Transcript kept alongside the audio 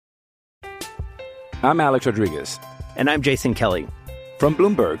I'm Alex Rodriguez. And I'm Jason Kelly. From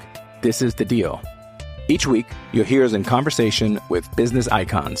Bloomberg, this is The Deal. Each week, you'll hear us in conversation with business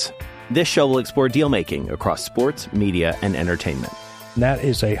icons. This show will explore deal-making across sports, media, and entertainment. That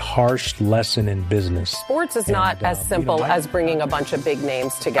is a harsh lesson in business. Sports is not as simple as bringing a bunch of big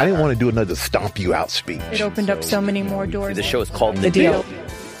names together. I didn't want to do another stomp you out speech. It opened up so many more doors. The show is called The Deal.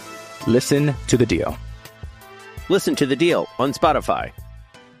 Listen to The Deal. Listen to The Deal on Spotify.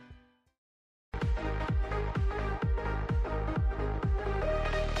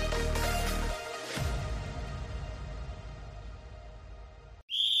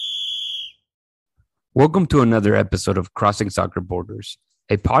 Welcome to another episode of Crossing Soccer Borders,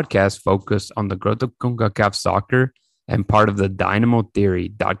 a podcast focused on the growth of CONCACAF soccer and part of the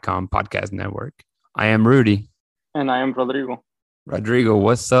DynamoTheory.com podcast network. I am Rudy. And I am Rodrigo. Rodrigo,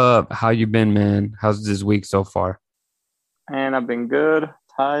 what's up? How you been, man? How's this week so far? And I've been good,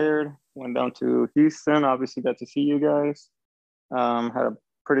 tired. Went down to Houston. Obviously got to see you guys. Had a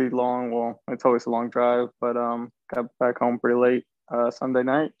pretty long, well, it's always a long drive, but got back home pretty late Sunday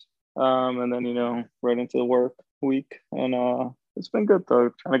night. And then, right into the work week. And it's been good,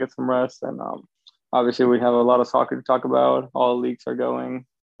 though, trying to get some rest. And obviously we have a lot of soccer to talk about. All leagues are going.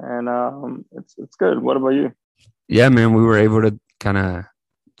 And it's good. What about you? Yeah, man, we were able to kind of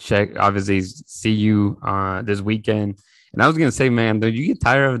check, obviously, see you this weekend. And I was going to say, man, did you get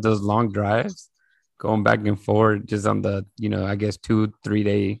tired of those long drives going back and forth just on the, I guess 2-3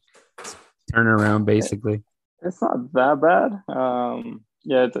 day turnaround, basically? It's not that bad.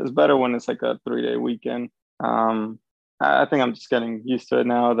 Yeah, it's better when it's like a 3-day weekend. I think I'm just getting used to it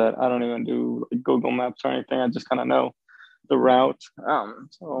now that I don't even do like Google Maps or anything. I just kind of know the route.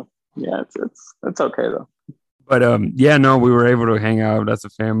 So yeah, it's okay though. But we were able to hang out as a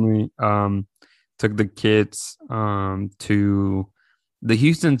family. Took the kids to the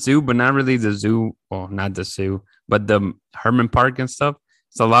Houston Zoo, but not really the zoo. Well, not the zoo, but the Herman Park and stuff.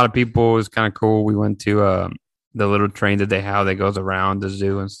 So a lot of people, it was kind of cool. We went to the little train that they have that goes around the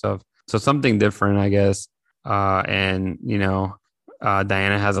zoo and stuff. So something different, I guess. And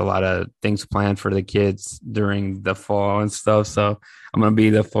Diana has a lot of things planned for the kids during the fall and stuff. So I'm going to be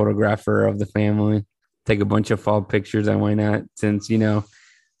the photographer of the family, take a bunch of fall pictures. And why not? Since,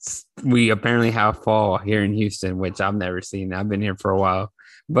 we apparently have fall here in Houston, which I've never seen. I've been here for a while.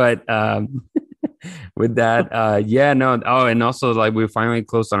 But with that, and also like we finally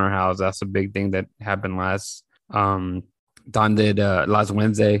closed on our house. That's a big thing that happened last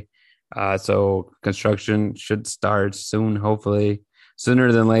Wednesday. So construction should start soon, hopefully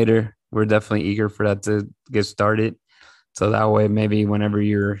sooner than later. We're definitely eager for that to get started. So that way, maybe whenever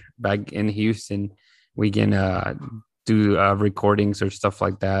you're back in Houston, we can do recordings or stuff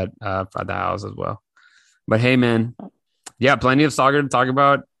like that for the house as well. But hey, man, yeah, plenty of soccer to talk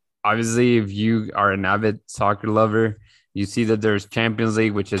about. Obviously, if you are an avid soccer lover, you see that there's Champions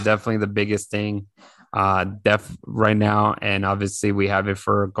League, which is definitely the biggest thing right now. And obviously we have it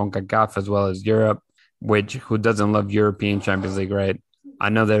for CONCACAF as well as Europe, which who doesn't love European Champions League, right? I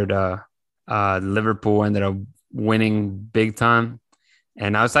know that Liverpool ended up winning big time,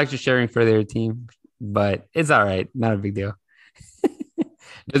 and I was actually cheering for their team, but it's all right. Not a big deal.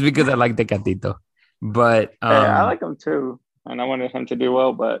 Just because I like Tecatito. But I like him too. And I wanted him to do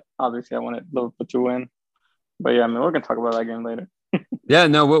well, but obviously I wanted Liverpool to win. But yeah, we're going to talk about that game later. Yeah,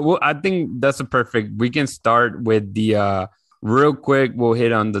 no, I think that's a perfect. We can start with the real quick. We'll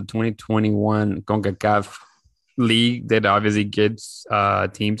hit on the 2021 CONCACAF League that obviously gets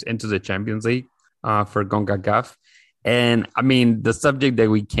teams into the Champions League for CONCACAF. And I mean, the subject that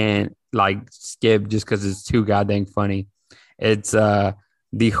we can't skip just because it's too goddamn funny. It's the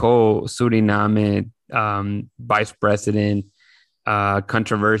whole Suriname vice president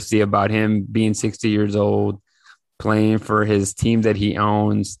controversy about him being 60 years old, playing for his team that he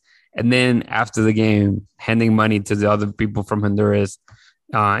owns, and then after the game handing money to the other people from Honduras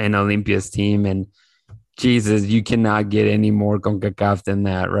and Olympia's team. And Jesus, you cannot get any more CONCACAF than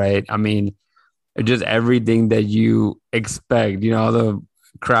that, right? I mean, just everything that you expect, all the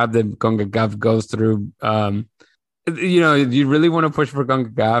crap that CONCACAF goes through. You really want to push for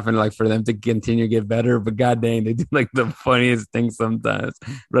CONCACAF and for them to continue to get better, but god dang, they do the funniest things sometimes.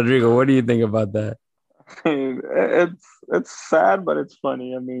 Rodrigo, what do you think about that? It's sad, but it's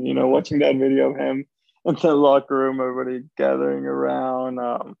funny. I mean, watching that video of him in the locker room, everybody gathering around,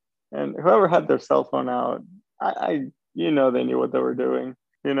 and whoever had their cell phone out, I they knew what they were doing.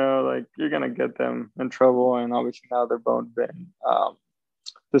 You're gonna get them in trouble, and obviously now they're both been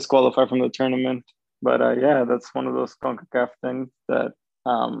disqualified from the tournament. But yeah, that's one of those CONCACAF things that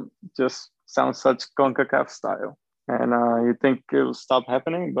just sounds such CONCACAF style. And you think it will stop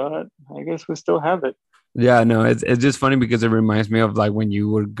happening, but I guess we still have it. Yeah, no, it's just funny because it reminds me of like when you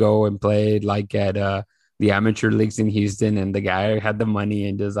would go and play like at the amateur leagues in Houston, and the guy had the money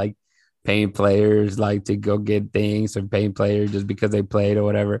and just like paying players like to go get things, or paying players just because they played or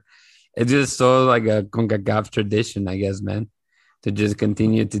whatever. It's just so like a CONCACAF tradition, I guess, man, to just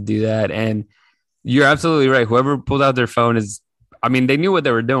continue to do that. And you're absolutely right. Whoever pulled out their phone they knew what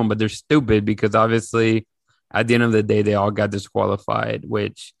they were doing, but they're stupid because obviously at the end of the day, they all got disqualified,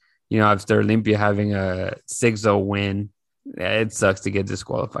 which, after Olympia having a 6-0 win, it sucks to get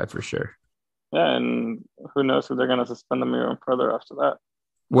disqualified for sure. Yeah, and who knows if they're going to suspend them even further after that.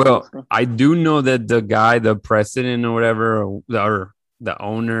 Well, I do know that the guy, the president or whatever, or the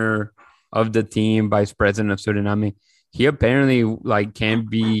owner of the team, vice president of Suriname, he apparently like can't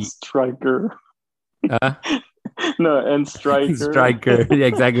be striker. No, and striker. Striker, yeah,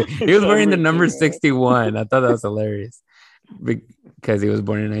 exactly. He was wearing the number 61. I thought that was hilarious because he was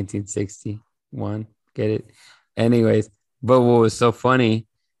born in 1961. Get it? Anyways, but what was so funny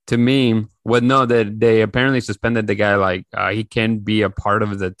to me was that they apparently suspended the guy. Like he can't be a part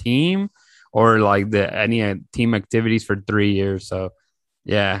of the team or like any team activities for 3 years. So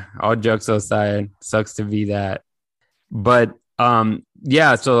yeah, all jokes aside, sucks to be that. But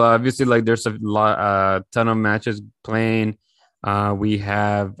yeah, so obviously like there's a ton of matches playing. We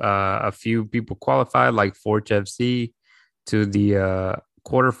have a few people qualified, like Forge FC to the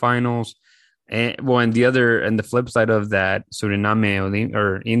quarterfinals. And the flip side of that, Suriname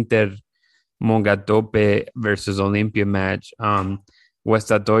or Inter Mongatope versus Olympia match.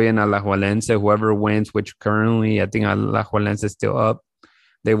 Huastatoya and Alajuelense, whoever wins, which currently I think Alajuelense is still up,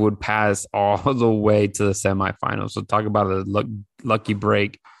 they would pass all the way to the semifinals. So talk about a lucky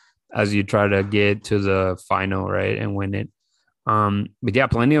break as you try to get to the final, right, and win it. But yeah,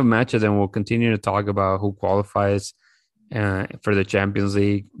 plenty of matches, and we'll continue to talk about who qualifies for the Champions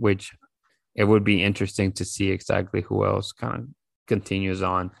League, which it would be interesting to see exactly who else kind of continues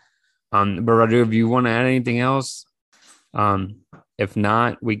on. But Rodrigo, if you want to add anything else, if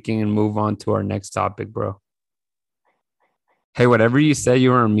not, we can move on to our next topic, bro. Hey, whatever you said,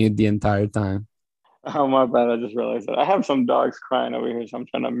 you were on mute the entire time. Oh, my bad. I just realized that. I have some dogs crying over here, so I'm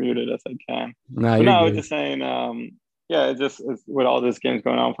trying to mute it as I can. I was just saying, it's with all these games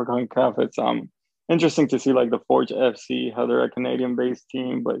going on for CONCACAF, it's interesting to see like the Forge FC, how they're a Canadian-based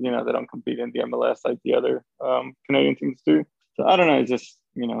team, but, they don't compete in the MLS like the other Canadian teams do. So I don't know. It's just,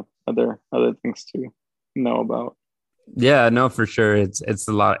 other things to know about. Yeah, no, for sure. It's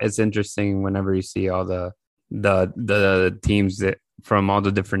a lot. It's interesting whenever you see all the teams that from all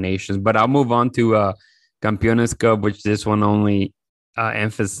the different nations. But I'll move on to Campeones Cup, which this one only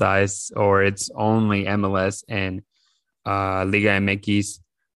emphasized, or it's only MLS and Liga MX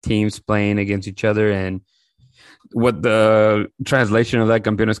teams playing against each other. And what the translation of that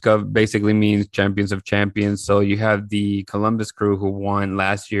Campeones Cup basically means champions of champions. So you have the Columbus Crew, who won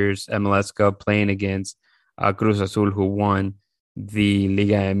last year's MLS Cup, playing against Cruz Azul, who won the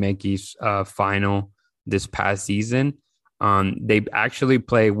Liga MX final this past season. They actually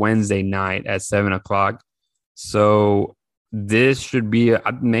play Wednesday night at 7:00. So this should be,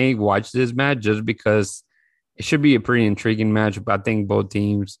 I may watch this match just because it should be a pretty intriguing match. But I think both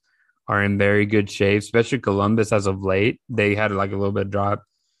teams are in very good shape, especially Columbus as of late. They had like a little bit of drop.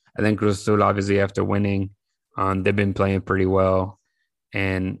 And then Cruz Azul, obviously, after winning, they've been playing pretty well.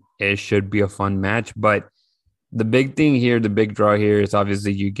 And it should be a fun match. But the big thing here, the big draw here is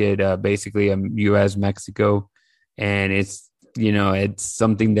obviously you get basically a U.S.-Mexico. And it's, it's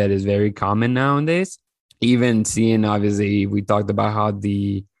something that is very common nowadays. Even seeing, obviously, we talked about how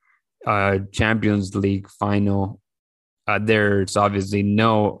the Champions League final, there's obviously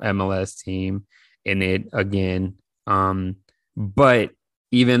no MLS team in it again. But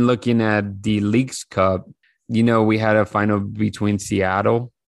even looking at the Leagues Cup, we had a final between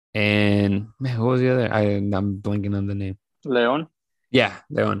Seattle and, man, what was the other? I'm blanking on the name. León? Yeah,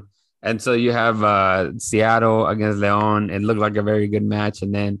 León. And so you have Seattle against León. It looked like a very good match.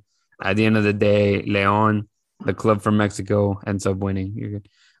 And then at the end of the day, León, the club from Mexico, ends up winning. You're good.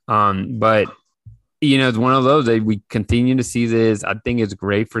 But, it's one of those that we continue to see this. I think it's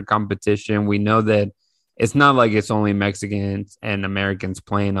great for competition. We know that it's not like it's only Mexicans and Americans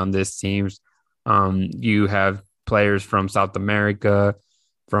playing on these teams. You have players from South America,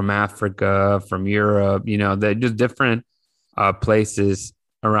 from Africa, from Europe, they're just different places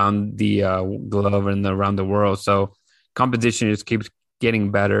around the globe and around the world. So competition just keeps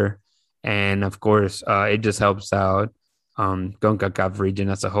getting better. And of course, it just helps out CONCACAF region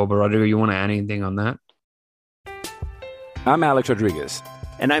as a whole. But Rodrigo, you want to add anything on that? I'm Alex Rodriguez.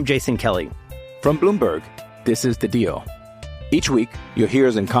 And I'm Jason Kelly. From Bloomberg, This is The Deal. Each week, you'll hear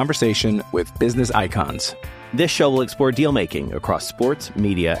us in conversation with business icons. This show will explore deal making across sports,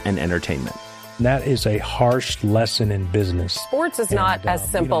 media, and entertainment. That is a harsh lesson in business. Sports is not as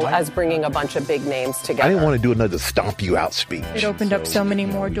simple as bringing a bunch of big names together. I didn't want to do another stomp you out speech. It opened up so many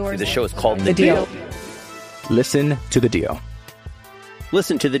more doors. The show is called The Deal. Listen to The Deal.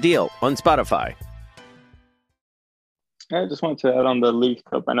 Listen to The Deal on Spotify. I just wanted to add on the League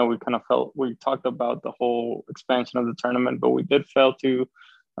Cup. I know we talked about the whole expansion of the tournament, but we did fail to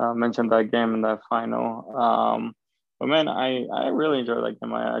mention that game in that final. But man, I really enjoyed that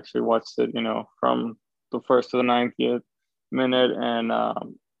game. I actually watched it, from the first to the 90th minute, and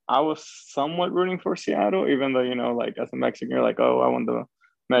I was somewhat rooting for Seattle, even though, like as a Mexican, you're like, oh, I want the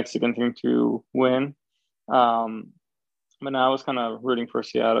Mexican team to win. But now I was kind of rooting for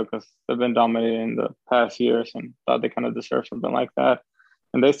Seattle because they've been dominating the past years and thought they kind of deserve something like that.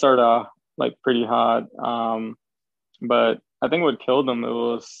 And they started off like pretty hot. But I think what killed them, it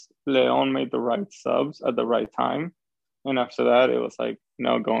was Leon made the right subs at the right time. And after that, it was like,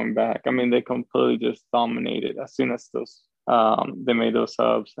 no going back. I mean, they completely just dominated as soon as those they made those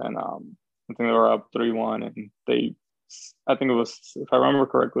subs. And I think they were up 3-1. And I think it was, if I remember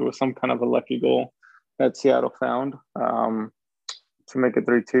correctly, it was some kind of a lucky goal that Seattle found to make it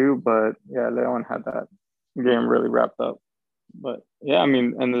 3-2. But yeah, Leon had that game really wrapped up. But yeah, I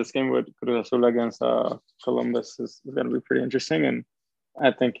mean, and this game with Cruz Azul against Columbus is going to be pretty interesting. And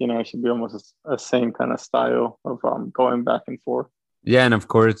I think, it should be almost a same kind of style of going back and forth. Yeah, and of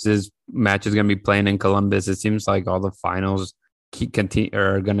course, this match is going to be playing in Columbus. It seems like all the finals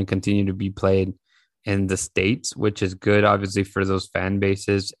are going to continue to be played in the States, which is good, obviously, for those fan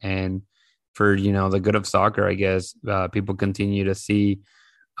bases and for, the good of soccer, I guess. People continue to see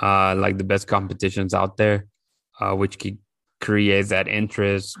like the best competitions out there, which creates that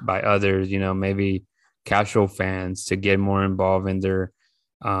interest by others, maybe casual fans to get more involved in their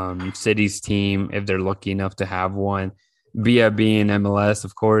city's team if they're lucky enough to have one, via being MLS,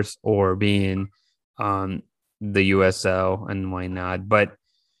 of course, or being the USL and why not. But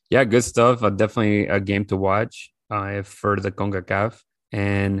yeah, good stuff. Definitely a game to watch for the CONCACAF.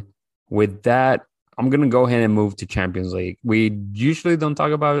 And with that, I'm going to go ahead and move to Champions League. We usually don't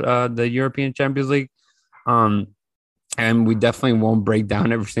talk about the European Champions League. And we definitely won't break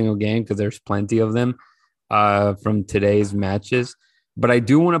down every single game because there's plenty of them from today's matches. But I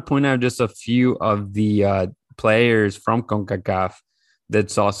do want to point out just a few of the players from CONCACAF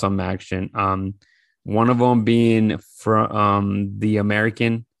that saw some action. One of them being from the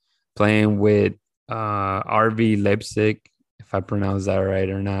American, playing with RB Leipzig, if I pronounce that right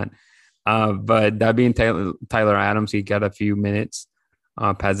or not. But that being Tyler Adams, he got a few minutes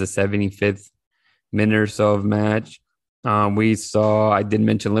past the 75th minute or so of match. I did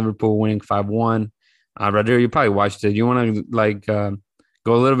mention Liverpool winning 5-1. Roger, you probably watched it. You want to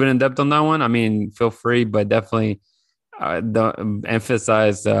go a little bit in depth on that one? I mean, feel free, but definitely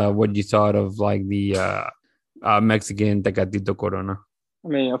emphasize what you thought of like the Mexican Tecatito Corona. I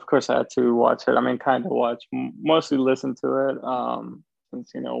mean, of course I had to watch it. I mean, kind of watch, mostly listen to it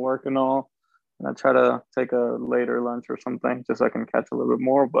since, work and all. And I try to take a later lunch or something just so I can catch a little bit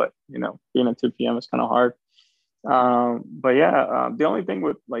more. But, being at 2 p.m. is kind of hard. But yeah, the only thing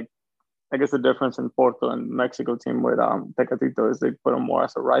with I guess the difference in Porto and Mexico team with Tecatito is they put him more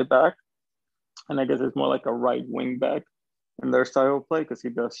as a right back. And I guess it's more like a right wing back in their style of play because he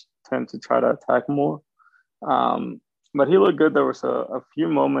does tend to try to attack more. But he looked good. There was a few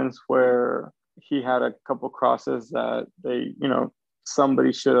moments where he had a couple crosses that they,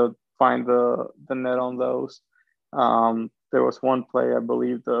 somebody should have find the net on those. There was one play, I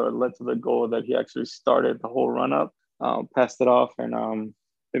believe, that led to the goal that he actually started the whole run up, passed it off, and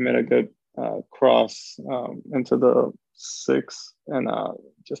they made a good cross into the 6, and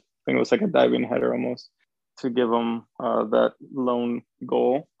just I think it was like a diving header almost to give them that lone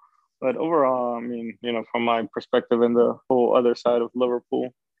goal. But overall, I mean, from my perspective and the whole other side of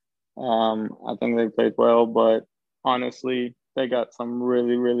Liverpool, I think they played well, but honestly, they got some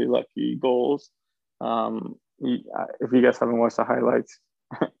really, really lucky goals. If you guys haven't watched the highlights,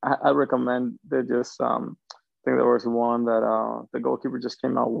 I recommend they just, I think there was one that the goalkeeper just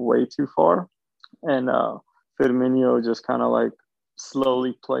came out way too far. And Firmino just kind of like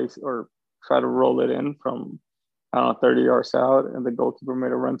slowly placed or try to roll it in from, 30 yards out. And the goalkeeper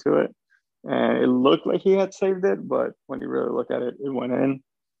made a run to it. And it looked like he had saved it, but when you really look at it, it went in.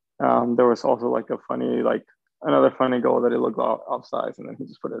 There was also like another funny goal that it looked offside, and then he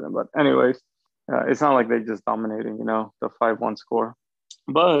just put it in. But anyways, it's not like they just dominating, the 5-1 score.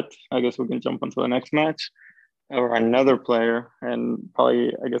 But I guess we can jump into the next match. Or another player, and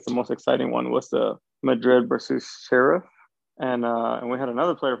probably, I guess, the most exciting one was the Madrid versus Sheriff, and we had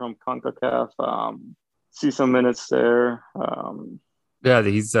another player from CONCACAF see some minutes there.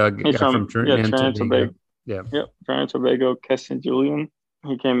 He's from Trinidad and Tobago. Yeah. Yep, Trinidad and Tobago, Keston Julian.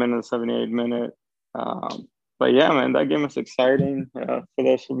 He came in the 78th minute. But yeah, man, that game was exciting. For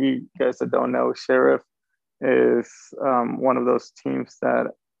those of you guys that don't know, Sheriff is one of those teams that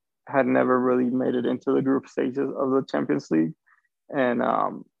had never really made it into the group stages of the Champions League. And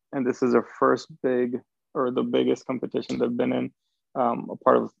this is their first the biggest competition they've been in, a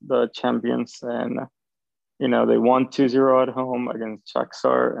part of the Champions. And, they won 2-0 at home against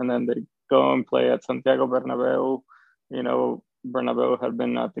Shakhtar, and then they go and play at Santiago Bernabeu. Bernabeu had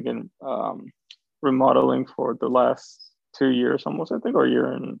been, I think, remodeling for the last 2 years almost, I think, or a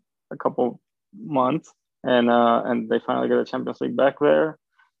year and a couple months. And they finally get the Champions League back there,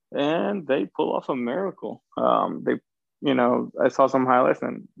 and they pull off a miracle. I saw some highlights,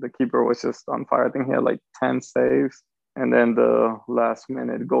 and the keeper was just on fire. I think he had like 10 saves, and then the last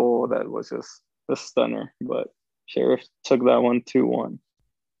minute goal that was just a stunner. But Sheriff took that one 2-1.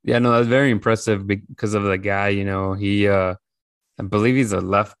 Yeah, no, that's very impressive because of the guy. He I believe he's a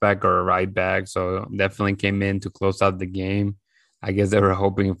left back or a right back, so definitely came in to close out the game. I guess they were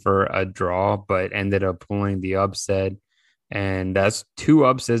hoping for a draw, but ended up pulling the upset. And that's 2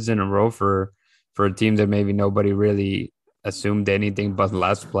 upsets in a row for a team that maybe nobody really assumed anything but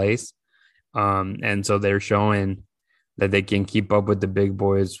last place. And so they're showing that they can keep up with the big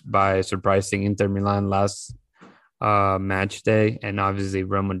boys by surprising Inter Milan last match day, and obviously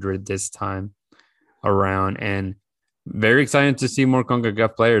Real Madrid this time around. And very excited to see more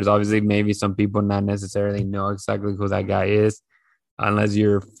CONCACAF players. Obviously, maybe some people not necessarily know exactly who that guy is, unless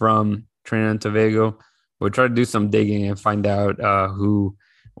you're from Trinidad and Tobago. We'll try to do some digging and find out who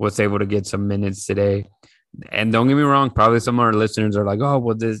was able to get some minutes today. And don't get me wrong, probably some of our listeners are like, oh,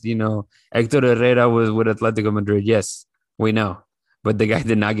 well, Hector Herrera was with Atletico Madrid. Yes, we know. But the guy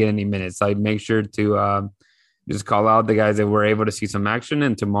did not get any minutes. So I'd make sure to just call out the guys that were able to see some action.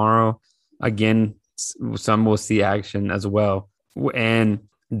 And tomorrow, again, some will see action as well. And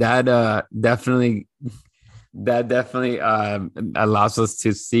that definitely allows us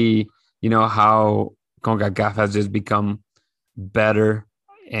to see, how CONCACAF has just become better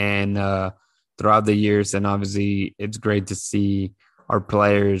and throughout the years. And obviously it's great to see our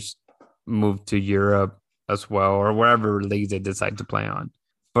players move to Europe as well, or wherever leagues they decide to play on.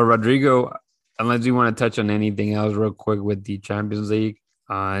 But Rodrigo, unless you want to touch on anything else real quick with the Champions League,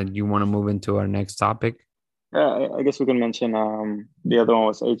 you want to move into our next topic? Yeah, I guess we can mention the other one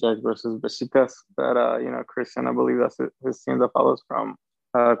was Ajax versus Besiktas. That Christian, I believe that's his team that follows from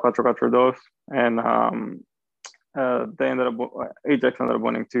 4-4-2, and Ajax ended up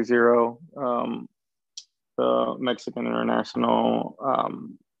winning 2-0. The Mexican international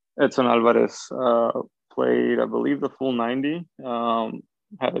Edson Alvarez played, I believe, the full 90.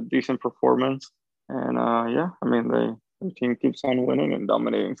 Had a decent performance, and the team keeps on winning and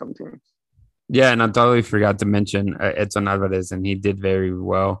dominating some teams. Yeah, and I totally forgot to mention Edson Alvarez, and he did very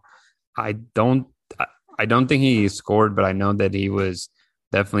well. I don't think he scored, but I know that he was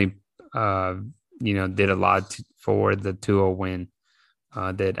definitely, did a lot for the 2-0 win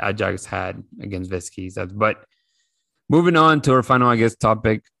that Ajax had against Besiktas. But moving on to our final, I guess,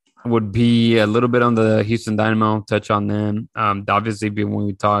 topic would be a little bit on the Houston Dynamo, touch on them. Obviously, when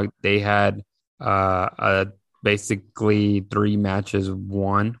we talked, they had basically 3 matches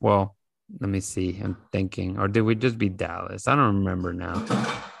won. Well, let me see. I'm thinking, or did we just beat Dallas? I don't remember now.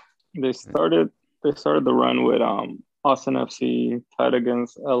 They started the run with Austin FC, tied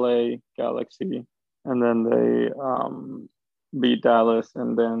against LA Galaxy, and then they beat Dallas,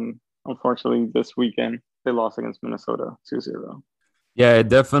 and then unfortunately this weekend they lost against Minnesota 2-0. Yeah, it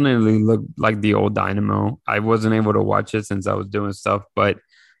definitely looked like the old Dynamo. I wasn't able to watch it since I was doing stuff, but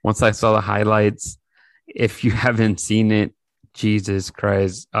once I saw the highlights, if you haven't seen it, Jesus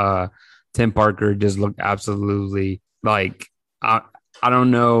Christ, Tim Parker just looked absolutely like, I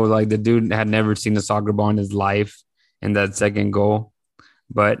don't know, like the dude had never seen a soccer ball in his life in that second goal.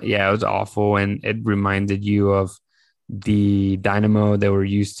 But yeah, it was awful, and it reminded you of the Dynamo that we're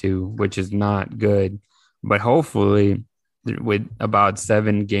used to, which is not good. But hopefully, with about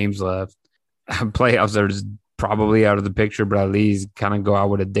 7 games left, playoffs are probably out of the picture, but at least kind of go out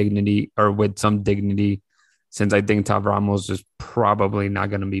with a dignity, or with some dignity, since I think Tav Ramos is probably not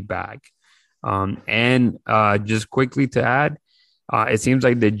going to be back. And just quickly to add, it seems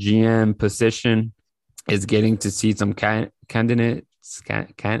like the GM position is getting to see some candidates.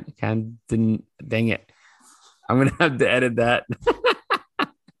 Dang it. I'm going to have to edit that.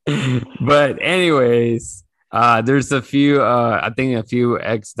 But anyways, there's a few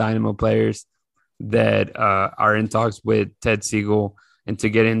ex-Dynamo players that are in talks with Ted Siegel into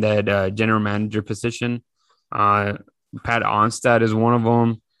getting that general manager position. Pat Onstad is one of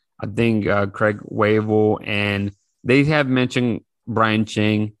them. I think Craig Wavel, and they have mentioned Brian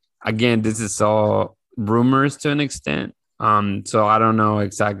Ching. Again, this is all rumors to an extent. So I don't know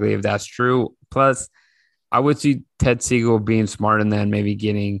exactly if that's true. Plus, I would see Ted Siegel being smarter than maybe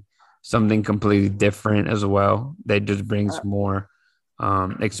getting something completely different as well. That just brings more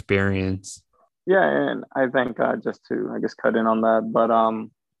experience. Yeah, and I think just to, I guess, cut in on that, but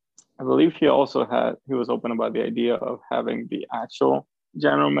I believe he was open about the idea of having the actual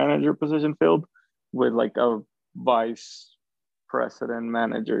general manager position filled with like a vice president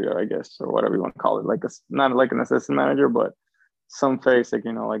manager, I guess, or whatever you want to call it, like not like an assistant manager, but some face like,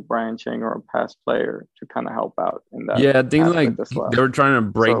 like Brian Ching or a past player to kind of help out in that. Yeah, I think like they were trying to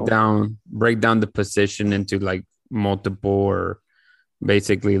break down the position into like multiple or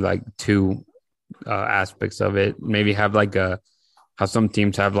basically like two aspects of it. Maybe have like how some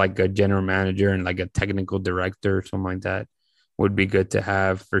teams have like a general manager and like a technical director or something like that would be good to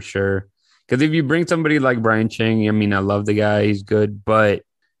have for sure. Because if you bring somebody like Brian Ching, I mean, I love the guy, he's good, but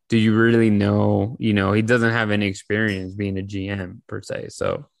do you really know, he doesn't have any experience being a GM per se.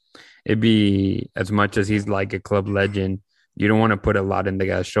 So it'd be, as much as he's like a club legend, you don't want to put a lot in the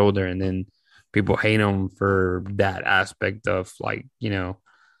guy's shoulder and then people hate him for that aspect of like,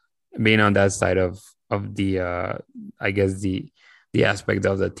 being on that side of the, I guess the aspect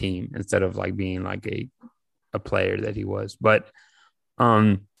of the team instead of like being like a player that he was. But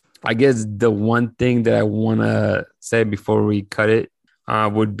I guess the one thing that I want to say before we cut it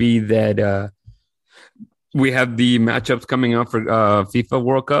would be that we have the matchups coming up for FIFA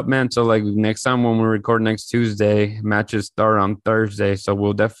World Cup, man. So like next time when we record next Tuesday, matches start on Thursday. So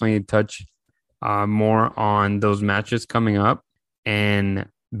we'll definitely touch more on those matches coming up and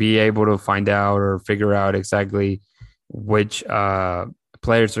be able to find out or figure out exactly which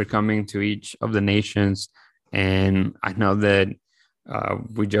players are coming to each of the nations. And I know that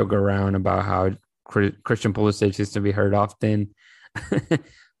we joke around about how Christian Pulisic is to be heard often,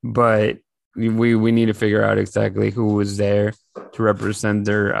 but we need to figure out exactly who was there to represent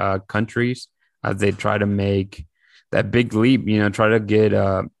their countries as they try to make that big leap, try to get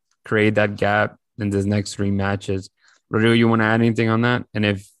create that gap in these next 3 matches. Rodrigo, you want to add anything on that? And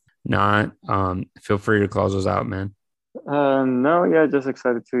if not, feel free to close us out, man. No, yeah, just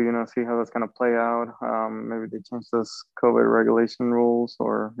excited to, see how that's going to play out. Maybe they change those COVID regulation rules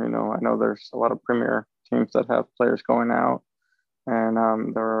or, I know there's a lot of Premier teams that have players going out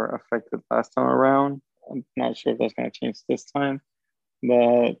and they're affected last time around. I'm not sure if that's going to change this time,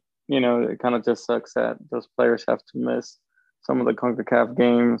 but, it kind of just sucks that those players have to miss some of the CONCACAF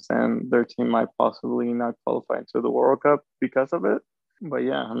games and their team might possibly not qualify into the World Cup because of it. But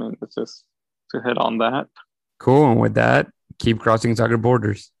yeah, I mean, it's just to hit on that. Cool. And with that, keep crossing soccer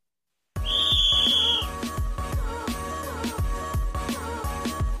borders.